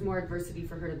there's more adversity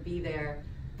for her to be there,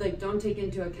 like don't take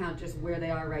into account just where they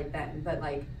are right then, but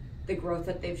like the growth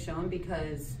that they've shown,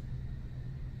 because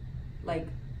like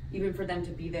even for them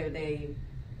to be there, they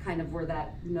kind of were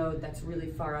that node that's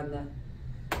really far on the,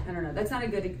 I don't know, that's not a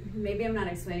good, maybe I'm not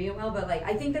explaining it well, but like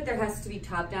I think that there has to be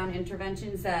top-down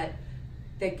interventions that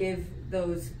give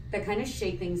those, that kind of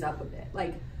shake things up a bit,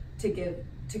 like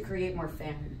to create more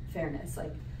fairness.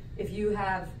 Like if you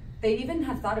have, they even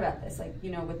have thought about this, like,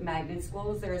 you know, with magnet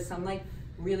schools, there are some like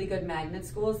really good magnet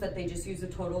schools that they just use a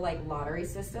total like lottery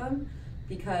system,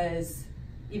 because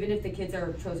even if the kids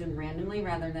are chosen randomly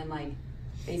rather than like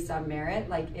based on merit,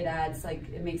 like it adds, like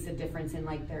it makes a difference in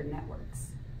like their networks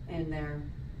and their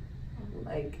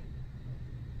like,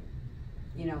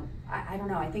 you know, I don't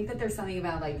know, I think that there's something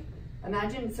about like,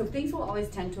 imagine, so things will always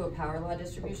tend to a power law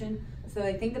distribution, so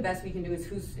I think the best we can do is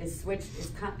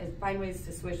find ways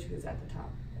to switch who's at the top.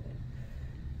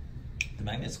 The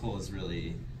magnet school is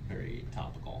really very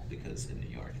topical because in New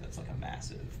York that's like a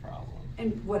massive problem.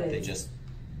 And what is? They just,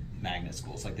 magnet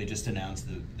schools, like they just announced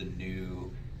the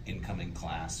new incoming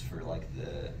class for like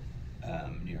the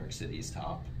New York City's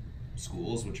top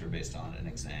schools, which are based on an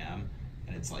exam,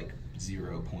 and it's like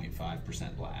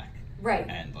 0.5% black, right,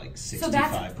 and like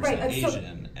 65%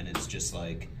 Asian, and it's just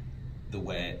like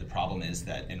the problem is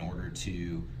that in order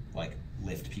to like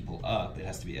lift people up, it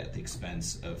has to be at the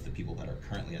expense of the people that are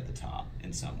currently at the top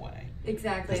in some way.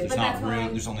 Exactly.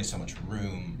 There's only so much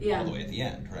room all the way at the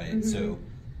end, right? Mm-hmm. So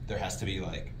there has to be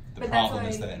like the But problem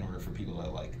that's is why- that in order for people to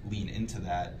like lean into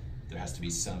that, there has to be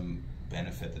some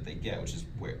benefit that they get,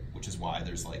 which is why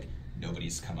there's like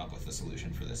nobody's come up with a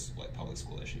solution for this like public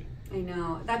school issue. I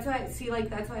know. That's why. See, like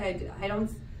that's why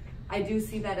I do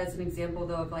see that as an example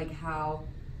though of like how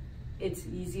it's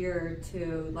easier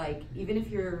to like even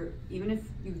if you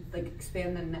like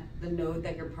expand the node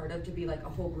that you're part of to be like a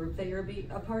whole group that you're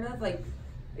a part of, like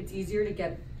it's easier to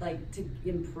get like to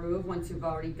improve once you've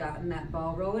already gotten that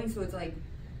ball rolling. So it's like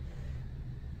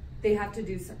they have to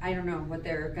do I don't know what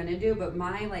they're gonna do, but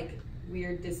my like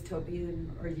weird dystopian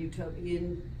or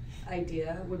utopian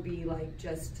idea would be like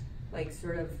just like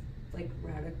sort of like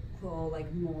radical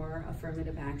like more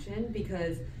affirmative action,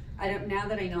 because I don't, now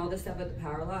that I know all this stuff about the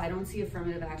power law, I don't see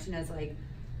affirmative action as like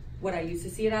what I used to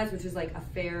see it as, which is like a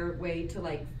fair way to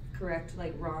like correct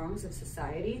like wrongs of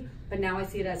society, but now I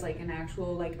see it as like an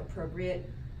actual like appropriate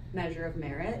measure of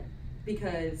merit,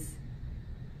 because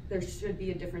there should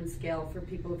be a different scale for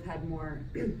people who've had more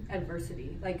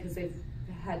adversity, like because they've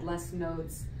had less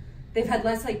nodes, they've had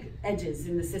less like edges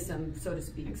in the system, so to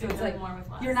speak. So it's like more with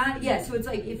less. you're not, yeah. So it's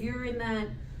like if you're in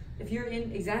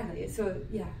exactly. So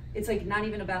yeah, it's like not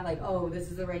even about like, oh,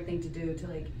 this is the right thing to do to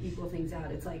like equal things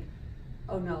out. It's like,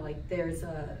 oh no, like those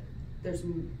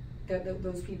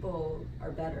people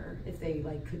are better if they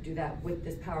like could do that with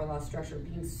this power law structure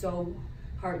being so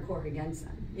hardcore against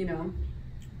them, you know?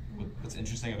 What's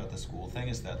interesting about the school thing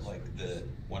is that like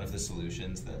one of the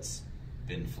solutions that's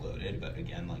been floated, but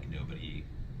again, like nobody,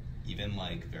 even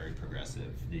like very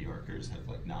progressive New Yorkers have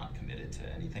like not committed to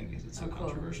anything because it's so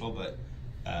controversial. But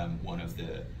one of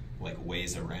the like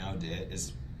ways around it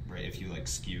is, right, if you like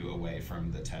skew away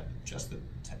from just the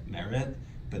merit,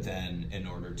 but then in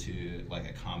order to like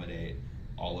accommodate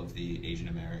all of the Asian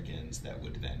Americans that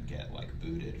would then get like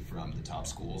booted from the top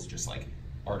schools, just like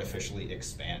artificially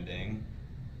expanding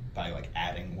by like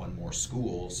adding one more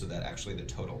school so that actually the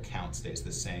total count stays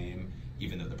the same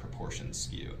even though the proportions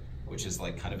skew, which is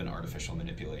like kind of an artificial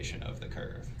manipulation of the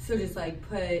curve. So just like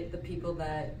put the people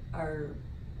that are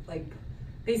like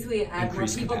basically add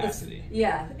Increase more people capacity.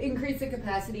 Increase the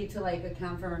capacity to like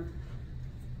account for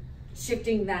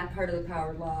shifting that part of the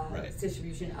power law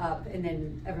distribution up, and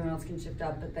then everyone else can shift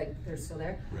up, but like they're still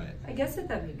there. Right. I guess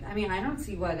I mean, I don't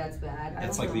see why that's bad.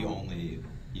 That's like the only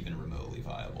even remotely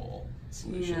viable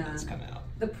solution that's come out.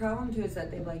 The problem too is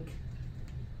that they've like,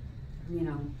 you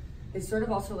know, they've sort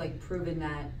of also like proven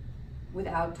that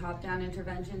without top-down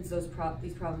interventions,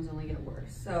 these problems only get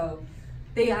worse. So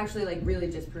they actually like really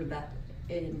just proved that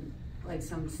in like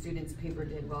some student's paper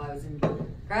did while I was in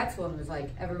grad school, and it was like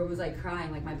everyone was like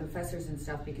crying, like my professors and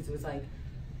stuff, because it was like,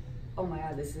 oh my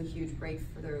god, this is a huge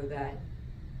breakthrough that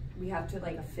we have to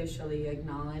like officially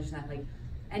acknowledge that like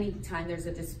anytime there's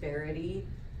a disparity,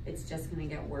 it's just gonna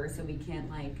get worse, and we can't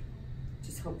like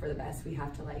just hope for the best. We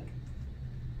have to like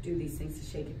do these things to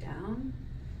shake it down.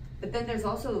 But then there's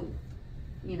also,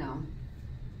 you know,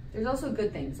 there's also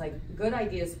good things, like good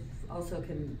ideas also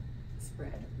can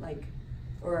spread, like,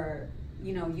 or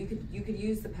you know, you could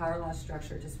use the power law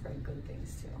structure to spread good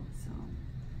things too. So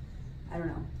I don't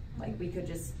know, like we could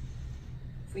just,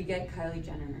 if we get Kylie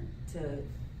Jenner to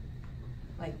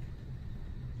like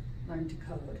learn to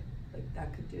code, like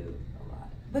that could do a lot.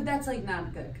 But that's like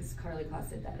not good because Karlie Kloss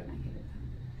did that and I hated that.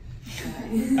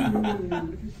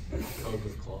 Code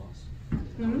with claws.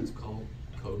 Hmm? It's called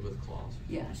Code with Claws.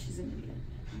 Yeah, she's an idiot.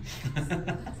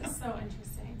 This is so interesting.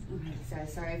 Okay,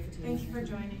 sorry for taking. Thank you for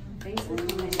joining. Thanks for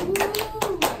joining.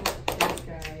 Thanks,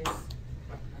 guys.